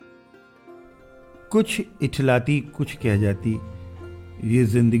कुछ इठलाती कुछ कह जाती, ये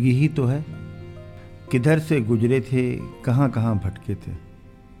जिंदगी ही तो है। किधर से गुजरे थे, कहाँ कहाँ भटके थे।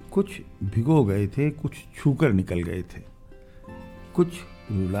 कुछ भिगो गए थे, कुछ छूकर निकल गए थे। कुछ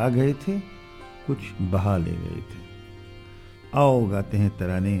रुला गए थे, कुछ बहा ले गए थे। आओ गाते हैं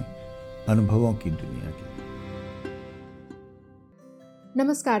तराने अनुभवों की दुनिया के।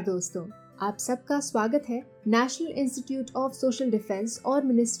 नमस्कार दोस्तों, आप सबका स्वागत है national institute of social defence और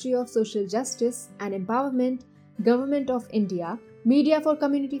ministry of social justice and empowerment, government of India, media for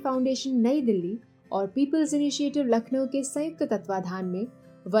community foundation नई दिल्ली और पीपल्स इनिशिएटिव लखनऊ के संयुक्त तत्वाधान में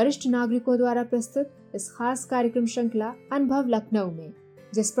वरिष्ठ नागरिकों द्वारा प्रस्तुत इस खास कार्यक्रम श्रृंखला अनुभव लखनऊ में,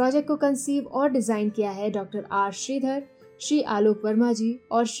 जिस प्रोजेक्ट को कंसीव और डिजाइन किया है डॉक्टर आर श्रीधर, श्री आलोक वर्मा जी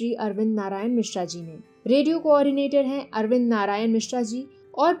और श्री अरविंद नारायण मिश्रा जी ने। रेडियो कोऑर्डिनेटर हैं अरविंद नारायण मिश्रा जी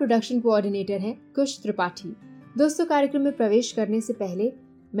और प्रोडक्शन कोऑर्डिनेटर हैं कुश त्रिपाठी। दोस्तों, कार्यक्रम में प्रवेश करने से पहले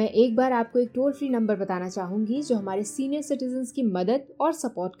मैं एक बार आपको एक टोल फ्री नंबर बताना चाहूंगी जो हमारे सीनियर सिटीजन्स की मदद और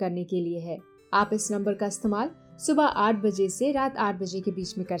सपोर्ट करने के लिए है। आप इस नंबर का इस्तेमाल सुबह 8 बजे से रात 8 बजे के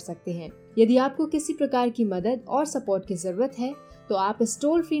बीच में कर सकते हैं। यदि आपको किसी प्रकार की मदद और सपोर्ट की जरूरत है तो आप इस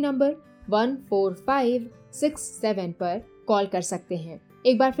टोल फ्री नंबर 14567 पर कॉल कर सकते हैं।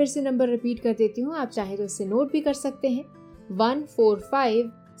 एक बार फिर से नंबर रिपीट कर देती हूँ, आप चाहें तो इसे नोट भी कर सकते हैं।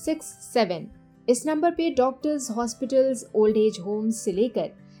 14567। इस नंबर पे doctors, hospitals, old age homes से लेकर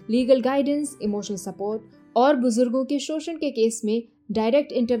लीगल गाइडेंस, इमोशनल सपोर्ट और बुजुर्गों के शोषण के केस में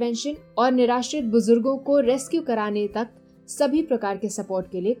डायरेक्ट इंटरवेंशन और निराश्रित बुजुर्गों को रेस्क्यू कराने तक सभी प्रकार के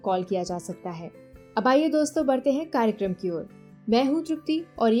सपोर्ट के लिए कॉल किया जा सकता है। अब आइए दोस्तों, बढ़ते हैं कार्यक्रम की ओर। मैं हूं तृप्ति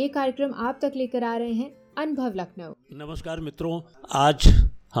और ये कार्यक्रम आप तक लेकर आ रहे हैं अनुभव लखनऊ। नमस्कार मित्रों, आज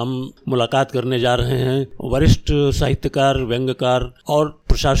हम मुलाकात करने जा रहे हैं वरिष्ठ साहित्यकार, व्यंग्यकार और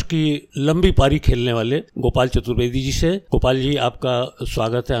प्रशासकीय लंबी पारी खेलने वाले गोपाल चतुर्वेदी जी से। गोपाल जी, आपका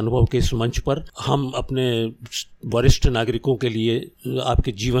स्वागत है अनुभव के इस मंच पर। हम अपने वरिष्ठ नागरिकों के लिए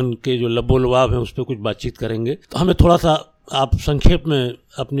आपके जीवन के जो लबोलबाब हैं उस पर कुछ बातचीत करेंगे, तो हमें थोड़ा सा आप संक्षेप में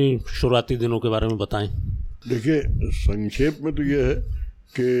अपनी शुरुआती दिनों के बारे में बताएं। देखिए, संक्षेप में तो ये है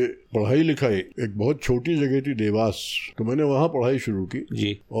कि पढ़ाई लिखाई एक बहुत छोटी जगह थी, देवास, तो मैंने वहाँ पढ़ाई शुरू की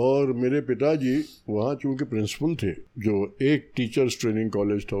जी। और मेरे पिताजी वहाँ चूंकि प्रिंसिपल थे, जो एक टीचर्स ट्रेनिंग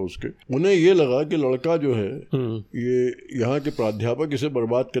कॉलेज था उसके, उन्हें ये लगा कि लड़का जो है ये यहाँ के प्राध्यापक इसे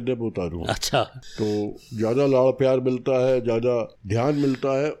बर्बाद करने पर उतारूँ। अच्छा। तो ज्यादा लाड़ प्यार मिलता है, ज्यादा ध्यान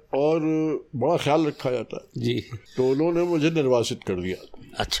मिलता है और बड़ा ख्याल रखा जाता है जी। तो उन्होंने मुझे निर्वासित कर दिया।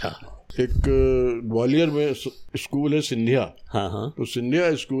 अच्छा। एक ग्वालियर में स्कूल है सिंधिया, हाँ। तो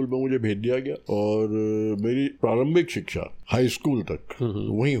सिंधिया स्कूल में मुझे भेज दिया गया और मेरी प्रारंभिक शिक्षा हाई स्कूल तक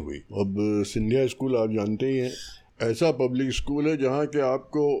वहीं हुई। अब सिंधिया स्कूल आप जानते ही हैं, ऐसा पब्लिक स्कूल है जहाँ के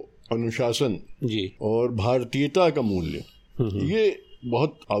आपको अनुशासन जी और भारतीयता का मूल्य, ये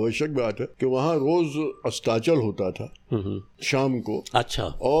बहुत आवश्यक बात है कि वहाँ रोज अस्ताचल होता था शाम को। अच्छा।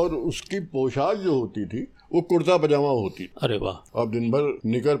 और उसकी पोशाक जो होती थी वो कुर्ता पजामा होती। अरे वाह। आप दिन भर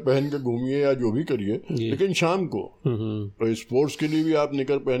निकर पहन के घूमिए या जो भी करिए, लेकिन शाम को तो स्पोर्ट्स के लिए भी आप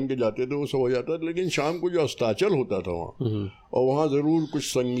निकर पहन के जाते थे, वो सब हो जाता था, लेकिन शाम को जो अस्ताचल होता था वहाँ, और वहाँ जरूर कुछ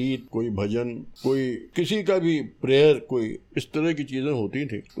संगीत, कोई भजन, कोई किसी का भी प्रेयर, कोई इस तरह की चीजें होती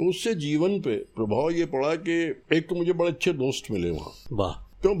थी। तो उससे जीवन पे प्रभाव ये पड़ा कि एक तो मुझे बड़े अच्छे दोस्त मिले वहाँ। वाह।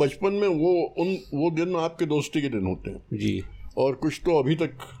 क्यों, बचपन में वो दिन आपके दोस्ती के दिन होते हैं जी, और कुछ तो अभी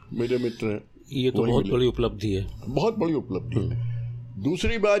तक मेरे मित्र हैं। ये तो बहुत बड़ी उपलब्धि है, बहुत बड़ी उपलब्धि है।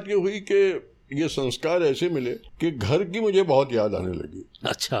 दूसरी बात ये हुई कि ये संस्कार ऐसे मिले कि घर की मुझे बहुत याद आने लगी।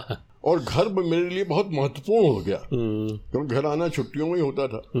 अच्छा। और घर मेरे लिए बहुत महत्वपूर्ण हो गया, क्योंकि घर आना छुट्टियों में ही होता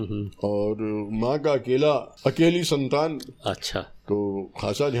था और माँ का अकेली संतान। अच्छा। तो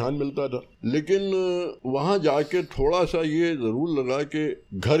खासा ध्यान मिलता था, लेकिन वहाँ जाके थोड़ा सा ये जरूर लगा कि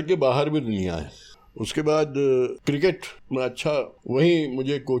घर के बाहर भी दुनिया है। उसके बाद क्रिकेट में अच्छा, वहीं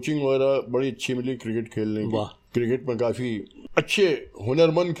मुझे कोचिंग वगैरह बड़ी अच्छी मिली क्रिकेट खेलने की। क्रिकेट में काफी अच्छे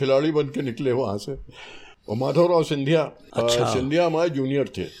हुनरमंद खिलाड़ी बन के निकले वहां से। और माधवराव सिंधिया, अच्छा। सिंधिया हमारे जूनियर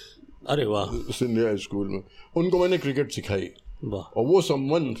थे। अरे वाह। सिंधिया स्कूल में उनको मैंने क्रिकेट सिखाई। वाह। और वो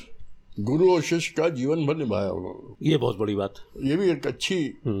संबंध गुरु और शिष्य का जीवन भर निभाया उन्होंने। ये बहुत बड़ी बात, ये भी एक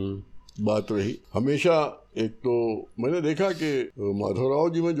अच्छी बात रही हमेशा। एक तो मैंने देखा कि माधवराव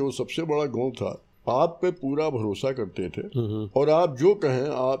जी में जो सबसे बड़ा गुण था, आप पे पूरा भरोसा करते थे और आप जो कहें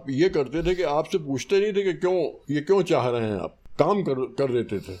आप ये करते थे कि आपसे पूछते नहीं थे कि क्यों चाह रहे हैं, आप काम कर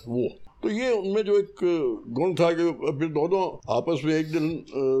देते थे वो। तो ये उनमें जो एक गुण था कि फिर दोनों आपस में एक दिन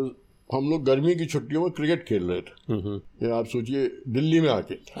हम लोग गर्मी की छुट्टियों में क्रिकेट खेल रहे थे। ये आप सोचिए, दिल्ली में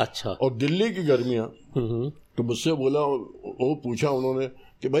आके। अच्छा। और दिल्ली की गर्मियां, तो मुझसे बोला, वो पूछा उन्होंने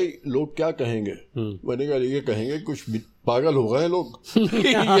कि भाई लोग क्या कहेंगे। मैंने कहा ये कहेंगे कुछ पागल हो गए लोग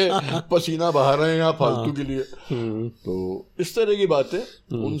ये पसीना बहा रहे हैं यहाँ फालतू के लिए। तो इस तरह की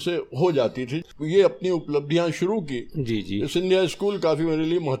बातें उनसे हो जाती थी। ये अपनी उपलब्धियां शुरू की। जी जी। सिंधिया स्कूल काफी मेरे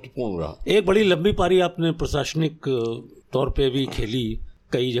लिए महत्वपूर्ण रहा। एक बड़ी लंबी पारी आपने प्रशासनिक तौर पे भी खेली,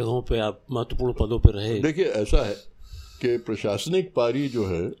 कई जगहों पे आप महत्वपूर्ण पदों पे रहे। देखिए ऐसा है कि प्रशासनिक पारी जो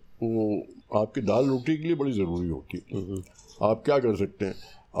है वो आपकी दाल रोटी के लिए बड़ी ज़रूरी होती है। आप क्या कर सकते हैं,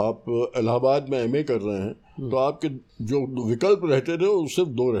 आप इलाहाबाद में एमए कर रहे हैं तो आपके जो विकल्प रहते थे वो सिर्फ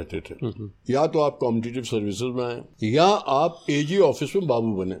दो रहते थे, या तो आप कॉम्पिटिटिव सर्विसेज में आए या आप एजी ऑफिस में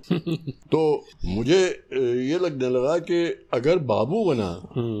बाबू बने। तो मुझे ये लगने लगा कि अगर बाबू बना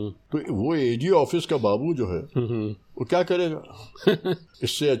तो वो एजी ऑफिस का बाबू जो है वो क्या करेगा।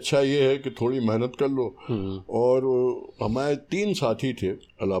 इससे अच्छा ये है कि थोड़ी मेहनत कर लो। और हमारे 3 साथी थे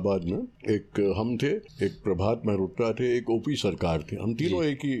इलाहाबाद में, एक हम थे, एक प्रभात मेहरोत्रा थे, एक ओपी सरकार थे। हम तीनों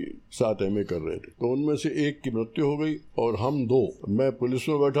एक ही साथ एमए कर रहे थे। तो उनमें से एक की मृत्यु हो गई और हम 2, मैं पुलिस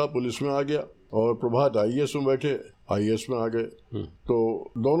में बैठा, पुलिस में आ गया, और प्रभात आईएएस में बैठे, आईएएस में आ गए। तो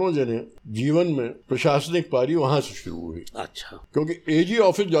दोनों जने जीवन में प्रशासनिक पारी वहां से शुरू हुई। अच्छा। क्योंकि एजी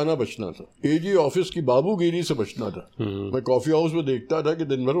ऑफिस जाना बचना था, एजी ऑफिस की बाबूगिरी से बचना था। मैं कॉफी हाउस में देखता था कि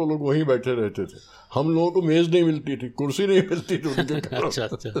दिन भर वो लोग वहीं बैठे रहते थे, हम लोगों को मेज नहीं मिलती थी, कुर्सी नहीं मिलती थी उनके कारण। अच्छा।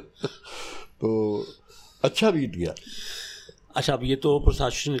 तो अच्छा बीत गया। अच्छा, अब ये तो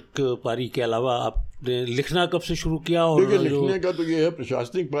प्रशासनिक पारी के अलावा आपने लिखना कब से शुरू किया? और देखिए लिखने का तो ये है,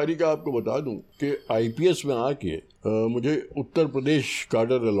 प्रशासनिक पारी का आपको बता दूं कि आईपीएस में आके मुझे उत्तर प्रदेश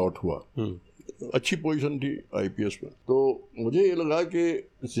काडर अलॉट हुआ। अच्छी पोजीशन थी आईपीएस में। तो मुझे ये लगा कि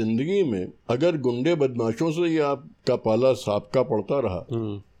जिंदगी में अगर गुंडे बदमाशों से ये आपका पाला साबका पड़ता रहा,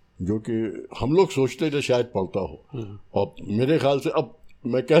 जो कि हम लोग सोचते थे शायद पड़ता हो, और मेरे ख्याल से अब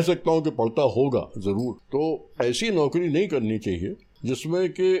मैं कह सकता हूँ कि पड़ता होगा ज़रूर। तो ऐसी नौकरी नहीं करनी चाहिए जिसमें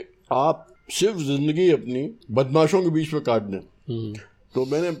कि आप सिर्फ ज़िंदगी अपनी बदमाशों के बीच में काट दें। तो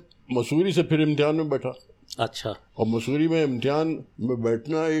मैंने मसूरी से फिर इम्तिहान में बैठा। अच्छा। और मसूरी में इम्तिहान में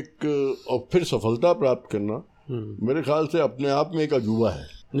बैठना एक, और फिर सफलता प्राप्त करना मेरे ख्याल से अपने आप में एक अजूबा है।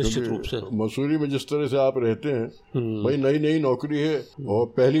 निश्चित रूप से मसूरी में जिस तरह से आप रहते हैं, भाई नई नई नौकरी है और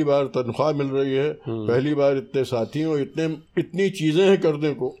पहली बार तनख्वाह मिल रही है, पहली बार इतने साथी और इतनी चीजें हैं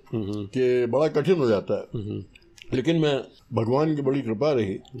करने को कि बड़ा कठिन हो जाता है। लेकिन मैं, भगवान की बड़ी कृपा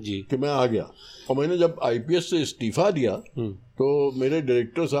रही कि मैं आ गया। और मैंने जब आईपीएस से इस्तीफा दिया तो मेरे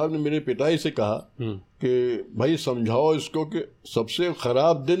डायरेक्टर साहब ने मेरे पिताजी से कहा कि भाई समझाओ इसको कि सबसे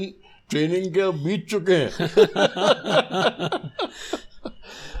खराब दिन ट्रेनिंग के बीत चुके हैं।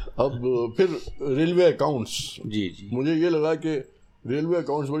 अब फिर रेलवे अकाउंट्स। जी। मुझे ये लगा कि रेलवे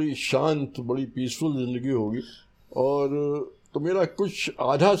अकाउंट्स बड़ी शांत, बड़ी पीसफुल जिंदगी होगी। और तो मेरा कुछ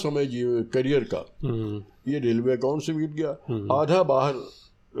आधा समय करियर का ये रेलवे अकाउंट से बीत गया, आधा बाहर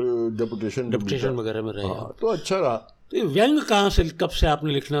डेपुटेशन वगैरह में रहे। तो अच्छा रहा। तो व्यंग कहाँ से, कब से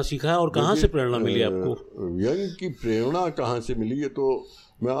आपने लिखना सीखा और कहाँ से प्रेरणा मिली आपको? व्यंग की प्रेरणा कहाँ से मिली है तो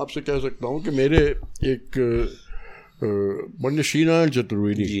मैं आपसे कह सकता हूँ कि मेरे एक पंडित श्रीनारायण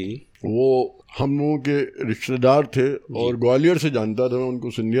चतुर्वेदी जी, वो हम लोगों के रिश्तेदार थे और ग्वालियर से जानता था मैं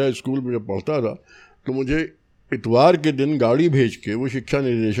उनको। सिंधिया स्कूल में जब पढ़ता था तो मुझे इतवार के दिन गाड़ी भेज के, वो शिक्षा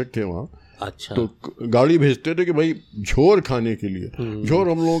निदेशक थे वहाँ। अच्छा। तो गाड़ी भेजते थे कि भाई झोर खाने के लिए। झोर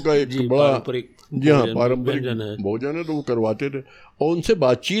हम लोगों का एक बड़ा, जी हाँ, पारंपरिक भोजन है, तो वो करवाते थे। और उनसे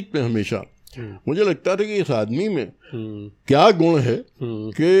बातचीत में हमेशा मुझे लगता था कि इस आदमी में क्या गुण है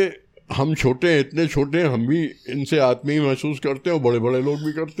कि हम छोटे हैं, इतने छोटे हैं, हम भी इनसे आत्मीय महसूस करते हैं और बड़े बड़े लोग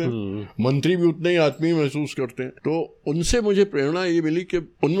भी करते हैं, मंत्री भी उतने ही आत्मीय महसूस करते हैं। तो उनसे मुझे प्रेरणा ये मिली कि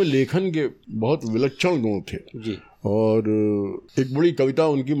उनमें लेखन के बहुत विलक्षण गुण थे जी। और एक बड़ी कविता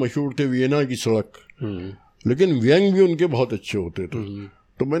उनकी मशहूर थी, वियना की सड़क। लेकिन व्यंग भी उनके बहुत अच्छे होते थे।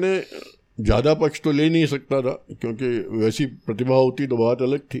 तो मैंने ज़्यादा पक्ष तो ले नहीं सकता था क्योंकि वैसी प्रतिभा होती तो बात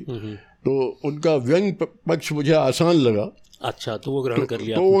अलग थी। तो उनका व्यंग पक्ष मुझे आसान लगा। अच्छा, तो वो ग्रहण कर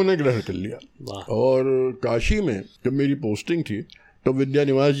लिया? तो उन्हें ग्रहण कर लिया। और काशी में जब मेरी पोस्टिंग थी तो विद्या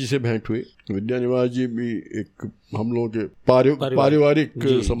निवास जी से भेंट हुई। विद्या निवास जी भी एक हम लोगों के पारिवारिक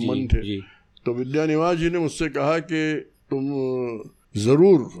संबंध थे। तो विद्या निवास जी ने मुझसे कहा कि तुम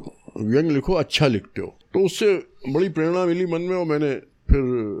ज़रूर व्यंग लिखो, अच्छा लिखते हो। तो उससे बड़ी प्रेरणा मिली मन में और मैंने फिर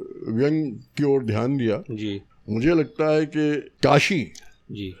व्यंग की ओर ध्यान दिया जी। मुझे लगता है कि काशी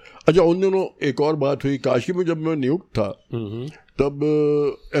जी। अच्छा, उन दिनों एक और बात हुई, काशी में जब मैं नियुक्त था तब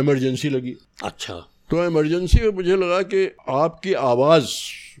इमरजेंसी लगी। अच्छा। तो इमरजेंसी में मुझे लगा कि आपकी आवाज़,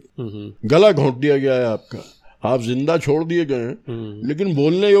 गला घोंट दिया गया है आपका, आप जिंदा छोड़ दिए गए हैं लेकिन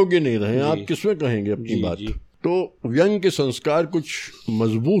बोलने योग्य नहीं रहे, आप किसमें कहेंगे अपनी बात। तो व्यंग के संस्कार कुछ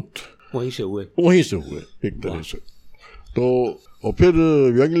मजबूत वहीं से हुए एक तरह से। तो और फिर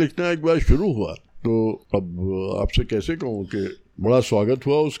व्यंग लिखना एक बार शुरू हुआ तो अब आपसे कैसे कहूँ कि बड़ा स्वागत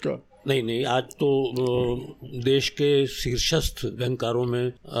हुआ उसका। नहीं, आज तो देश के शीर्षस्थ व्यंगकारों में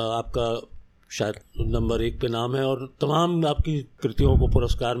आपका शायद नंबर 1 पे नाम है और तमाम आपकी कृतियों को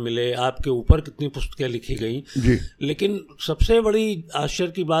पुरस्कार मिले, आपके ऊपर कितनी पुस्तकें लिखी गई जी। लेकिन सबसे बड़ी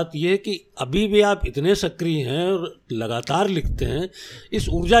आश्चर्य की बात यह है कि अभी भी आप इतने सक्रिय हैं और लगातार लिखते हैं। इस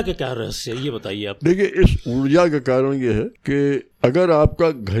ऊर्जा के क्या रहस्य है, ये बताइए आप। देखिए, इस ऊर्जा का कारण ये है कि अगर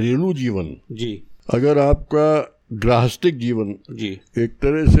आपका घरेलू जीवन जी, अगर आपका गृहस्थिक जीवन जी एक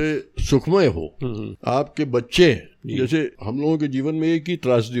तरह से सुखमय हो, आपके बच्चे, जैसे हम लोगों के जीवन में एक ही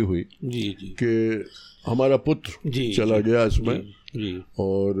त्रासदी हुई जी जी कि हमारा पुत्र जी चला गया इसमें जी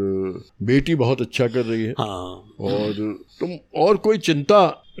और बेटी बहुत अच्छा कर रही है, हाँ और तुम और कोई चिंता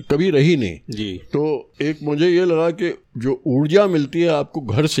कभी रही नहीं जी। तो एक मुझे ये लगा कि जो ऊर्जा मिलती है आपको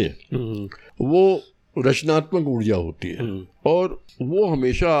घर से वो रचनात्मक ऊर्जा होती है और वो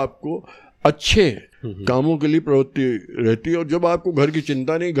हमेशा आपको अच्छे कामों के लिए प्रवृत्ति रहती है। और जब आपको घर की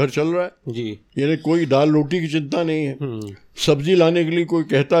चिंता नहीं, घर चल रहा है जी, यानी कोई दाल रोटी की चिंता नहीं है, सब्जी लाने के लिए कोई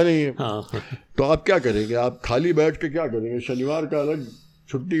कहता नहीं है, हाँ तो आप क्या करेंगे? आप खाली बैठ के क्या करेंगे? शनिवार का अलग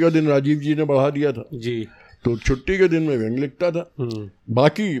छुट्टी का दिन राजीव जी ने बढ़ा दिया था जी, तो छुट्टी के दिन में व्यंग लिखता था,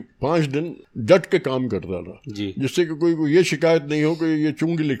 बाकी 5 दिन डट के काम करता था जी, जिससे कि कोई को ये शिकायत नहीं हो कि ये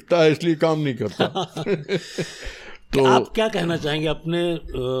चूंकि लिखता है इसलिए काम नहीं करता। तो आप क्या कहना चाहेंगे अपने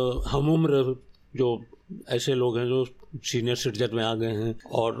हम उम्र जो ऐसे लोग हैं जो सीनियर सिटीजन में आ गए हैं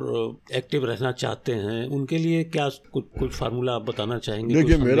और एक्टिव रहना चाहते हैं, उनके लिए क्या कुछ फार्मूला आप बताना चाहेंगे?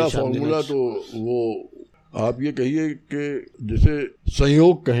 देखिए, मेरा फार्मूला तो वो आप ये कहिए कि जैसे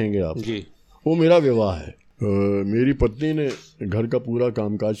संयोग कहेंगे आप जी, वो मेरा विवाह है। मेरी पत्नी ने घर का पूरा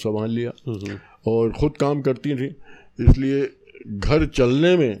कामकाज संभाल लिया और खुद काम करती थी, इसलिए घर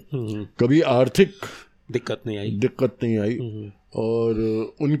चलने में कभी आर्थिक दिक्कत नहीं आई और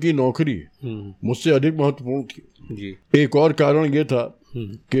उनकी नौकरी मुझसे अधिक महत्वपूर्ण थी जी। एक और कारण ये था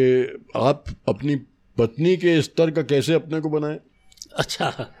कि आप अपनी पत्नी के स्तर का कैसे अपने को बनाएं। अच्छा,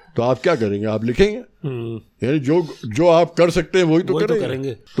 तो आप क्या करेंगे? आप लिखेंगे, यानी जो आप कर सकते हैं वही तो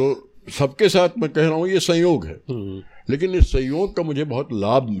करेंगे। तो सबके साथ मैं कह रहा हूँ ये संयोग है, लेकिन इस संयोग का मुझे बहुत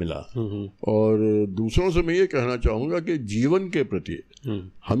लाभ मिला। और दूसरों से मैं ये कहना चाहूँगा कि जीवन के प्रति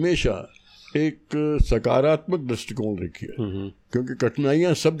हमेशा एक सकारात्मक दृष्टिकोण रखिए, क्योंकि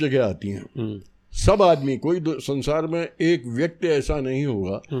कठिनाइयाँ सब जगह आती हैं। सब आदमी, कोई संसार में एक व्यक्ति ऐसा नहीं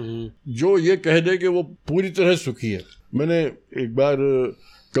होगा जो ये कह दे कि वो पूरी तरह सुखी है। मैंने एक बार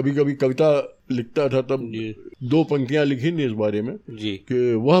कभी कभी कविता लिखता था तब 2 पंक्तियां लिखी थी इस बारे में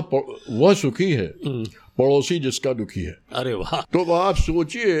कि वह सुखी है पड़ोसी जिसका दुखी है। अरे वाह! तो आप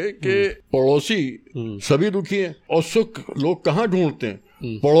सोचिए कि पड़ोसी सभी दुखी हैं और सुख लोग कहाँ ढूंढते हैं?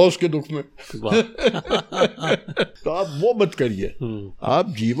 पड़ोस के दुख में। तो आप वो मत करिए,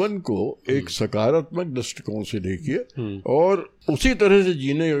 आप जीवन को एक सकारात्मक दृष्टिकोण से देखिए और उसी तरह से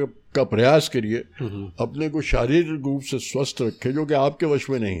जीने का प्रयास करिए। अपने को शारीरिक रूप से स्वस्थ रखें, जो कि आपके वश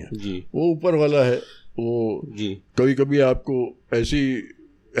में नहीं है, वो ऊपर वाला है। वो कभी कभी आपको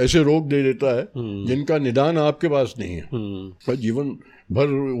ऐसे रोग दे देता है जिनका निदान आपके पास नहीं है, पर जीवन भर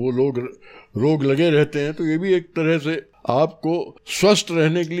वो लोग रोग लगे रहते हैं। तो ये भी एक तरह से आपको स्वस्थ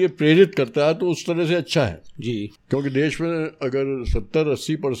रहने के लिए प्रेरित करता है, तो उस तरह से अच्छा है जी। क्योंकि देश में अगर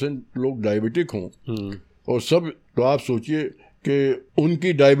 70-80% लोग डायबिटिक हों और सब, तो आप सोचिए कि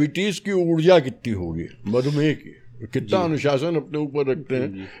उनकी डायबिटीज की ऊर्जा कितनी होगी, मधुमेह की, कितना अनुशासन अपने ऊपर रखते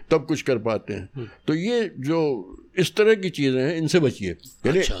हैं तब कुछ कर पाते हैं। तो ये जो इस तरह की चीजें हैं इनसे बचिए।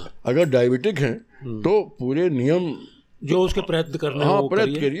 यानी अगर डायबिटिक हैं तो पूरे नियम जो उसके प्रयत्न करना है,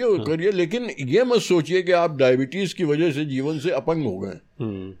 प्रयत्न करिए, लेकिन ये मत सोचिए कि आप डायबिटीज की वजह से जीवन से अपंग हो गए।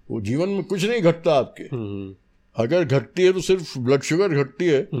 वो जीवन में कुछ नहीं घटता आपके, अगर घटती है तो सिर्फ ब्लड शुगर घटती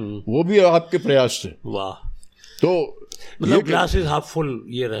है, वो भी आपके प्रयास से। वाह! तो मतलब ग्लास इज हाफ फुल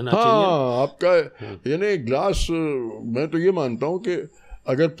ये रहना चाहिए आपका। यानी ग्लास, मैं तो ये मानता हूँ कि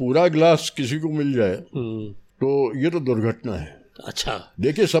अगर पूरा ग्लास किसी को मिल जाए तो ये तो दुर्घटना है। अच्छा,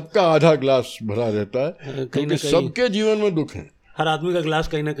 देखिए, सबका आधा ग्लास भरा रहता है क्योंकि सबके जीवन में दुख है, हर आदमी का ग्लास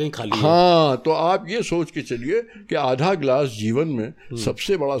कहीं ना कहीं खाली है। हाँ, तो आप ये सोच के चलिए कि आधा ग्लास जीवन में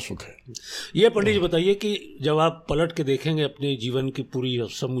सबसे बड़ा सुख है। ये पंडित जी बताइए कि जब आप पलट के देखेंगे अपने जीवन की पूरी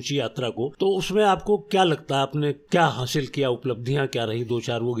समूची यात्रा को, तो उसमें आपको क्या लगता है आपने क्या हासिल किया, उपलब्धियां क्या रही?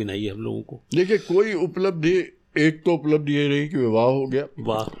 2-4 वो गिनाइए हम लोगों को। देखिए, कोई उपलब्धि, एक तो उपलब्धि ये रही कि विवाह हो गया।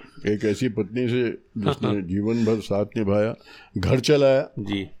 वाह! एक ऐसी पत्नी से जिसने जीवन भर साथ निभाया, घर चलाया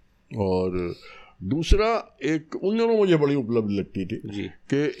जी, और दूसरा एक उन दिनों मुझे बड़ी उपलब्धि लगती थी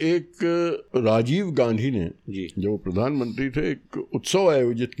कि एक राजीव गांधी ने जो प्रधानमंत्री थे एक उत्सव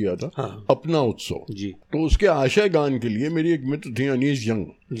आयोजित किया था, अपना उत्सव जी। तो उसके आशय गान के लिए मेरी एक मित्र थी अनीस जंग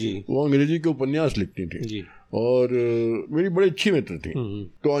जी, वो अंग्रेजी के उपन्यास लिखती थी जी। और मेरी बड़ी अच्छी मित्र थी।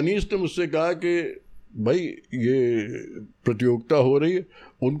 तो अनीस ने मुझसे कहा कि भाई ये प्रतियोगिता हो रही है,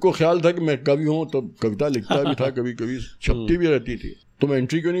 उनको ख्याल था कि मैं कवि हूँ, तब कविता लिखता भी था, कभी कभी छपती भी रहती थी, तुम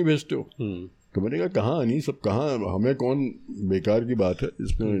एंट्री क्यों नहीं भेजते हो? तो मैंने कहा कहाँ अनीस, सब कहाँ, हमें कौन, बेकार की बात है,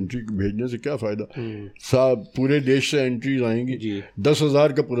 इसमें एंट्री भेजने से क्या फ़ायदा, साहब पूरे देश से एंट्रीज आएंगी,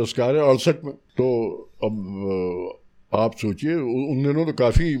 10,000 का पुरस्कार है 68 में। तो अब आप सोचिए उन दिनों तो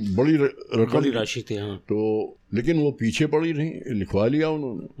काफ़ी बड़ी रकम राशि थी। हाँ। तो लेकिन वो पीछे पड़ी रही, लिखवा लिया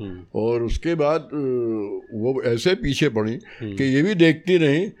उन्होंने। और उसके बाद वो ऐसे पीछे पड़ी कि ये भी देखती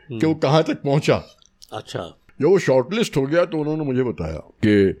रही कि वो कहाँ तक पहुँचा। अच्छा। जब वो शॉर्टलिस्ट हो गया तो उन्होंने मुझे बताया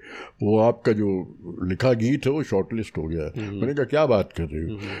कि वो आपका जो लिखा गीत है वो शॉर्टलिस्ट हो गया है। मैंने कहा क्या बात कर रही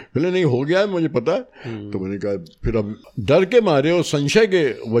हो? पहले नहीं हो गया है, मुझे पता है। तो मैंने कहा फिर अब डर के मारे और संशय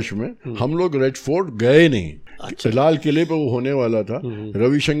के वश में हम लोग रेड फोर्ट गए नहीं। अच्छा। लाल किले पे वो होने वाला था,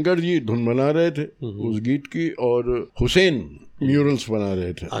 रविशंकर जी धुन बना रहे थे उस गीत की और हुसैन म्यूरल्स बना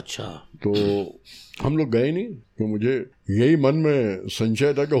रहे थे। अच्छा। तो हम लोग गए नहीं, तो मुझे यही मन में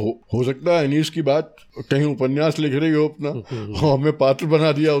संशय था कि हो सकता है अनीस की बात कहीं उपन्यास लिख रही हो अपना, हमें पात्र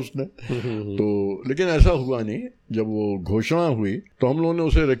बना दिया उसने। तो लेकिन ऐसा हुआ नहीं। जब वो घोषणा हुई तो हम लोगों ने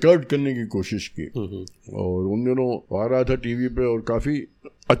उसे रिकॉर्ड करने की कोशिश की और उन दिनों आ रहा था टीवी पे और काफ़ी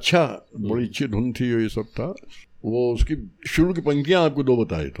अच्छा, बड़ी अच्छी धुन थी, ये सब था। वो उसकी शुरू की पंक्तियां आपको दो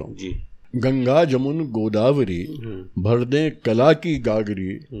बता देता हूँ। गंगा जमुन गोदावरी भर दे कला की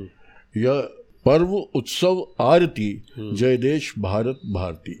गागरी, या पर्व उत्सव आरती जय देश भारत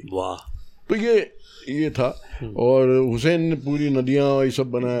भारती। वाह। तो ये था। और हुसैन ने पूरी नदियाँ ये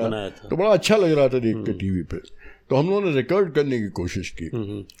सब बनाया तो बड़ा अच्छा लग रहा था देख के टीवी पे। तो हम लोगों ने रिकॉर्ड करने की कोशिश की,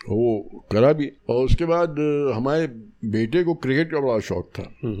 वो करा भी। और उसके बाद हमारे बेटे को क्रिकेट का बड़ा शौक था,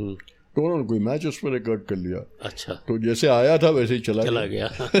 तो उन्होंने कोई मैच उस पर रिकॉर्ड कर लिया। अच्छा। तो जैसे आया था वैसे ही चला गया।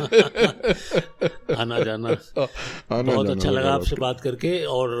 आना जाना बहुत अच्छा लगा आपसे बात करके।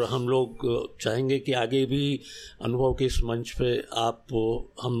 और हम लोग चाहेंगे कि आगे भी अनुभव के इस मंच पे आप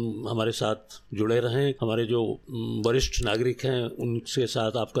हमारे साथ जुड़े रहें। हमारे जो वरिष्ठ नागरिक हैं उनके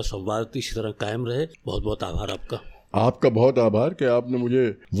साथ आपका संवाद इसी तरह कायम रहे। बहुत बहुत आभार आपका। आपका बहुत आभार कि आपने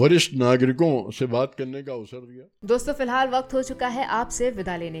मुझे वरिष्ठ नागरिकों से बात करने का अवसर दिया। दोस्तों, फिलहाल वक्त हो चुका है आपसे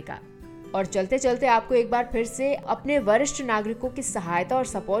विदा लेने का, और चलते चलते आपको एक बार फिर से अपने वरिष्ठ नागरिकों की सहायता और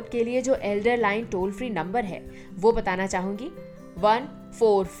सपोर्ट के लिए जो Elder line toll free number है वो बताना चाहूंगी,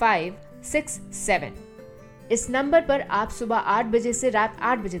 14567। इस नंबर पर आप सुबह 8 बजे से रात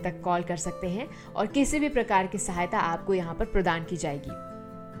 8 बजे तक कॉल कर सकते हैं और किसी भी प्रकार की सहायता आपको यहाँ पर प्रदान की जाएगी।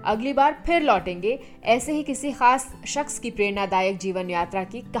 अगली बार फिर लौटेंगे ऐसे ही किसी खास शख्स की प्रेरणादायक जीवन यात्रा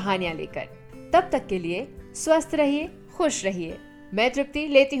की कहानियां लेकर। तब तक के लिए स्वस्थ रहिए, खुश रहिए। मैं तृप्ति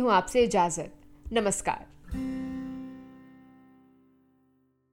लेती हूँ आपसे इजाजत। नमस्कार।